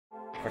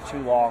For too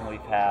long,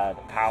 we've had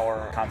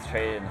power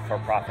concentrated in the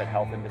for-profit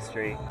health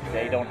industry.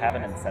 They don't have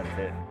an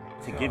incentive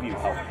to give you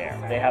health care.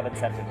 They have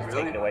incentive to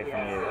take it away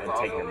from you and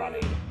take your money.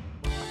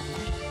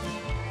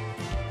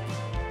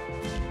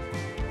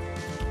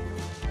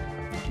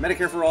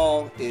 Medicare for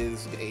All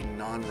is a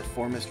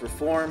non-reformist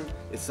reform.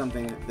 It's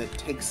something that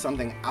takes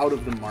something out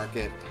of the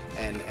market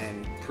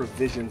and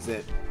provisions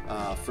it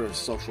for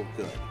social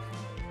good.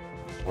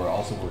 We're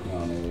also working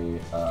on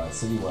a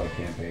citywide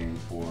campaign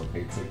for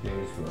paid sick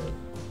days for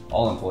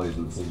all employees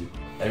in the city.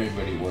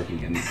 Everybody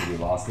working in the city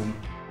of Austin.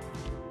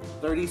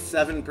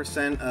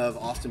 37% of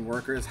Austin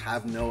workers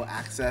have no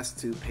access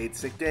to paid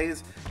sick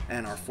days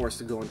and are forced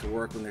to go into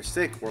work when they're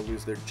sick or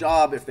lose their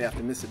job if they have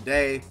to miss a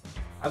day.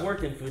 I've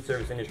worked in food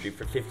service industry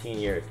for 15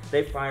 years.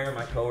 They fire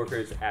my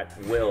coworkers at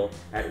will,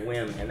 at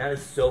whim, and that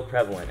is so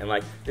prevalent.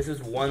 And this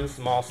is one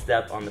small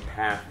step on the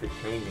path to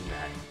changing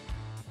that.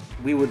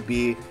 We would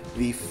be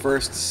the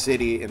first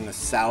city in the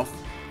South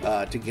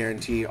to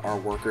guarantee our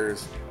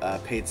workers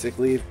paid sick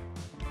leave.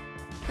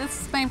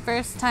 This is my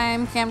first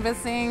time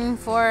canvassing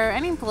for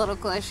any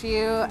political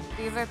issue.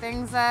 These are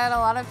things that a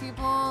lot of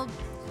people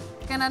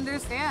can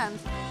understand.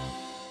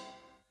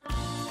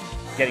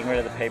 Getting rid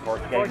of the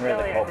paperwork, getting rid of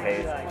the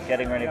co-pays,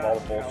 getting rid of all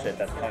the bullshit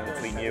that's coming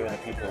between you and the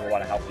people who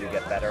want to help you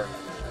get better,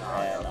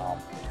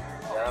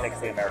 and fix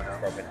the American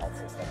broken health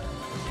system.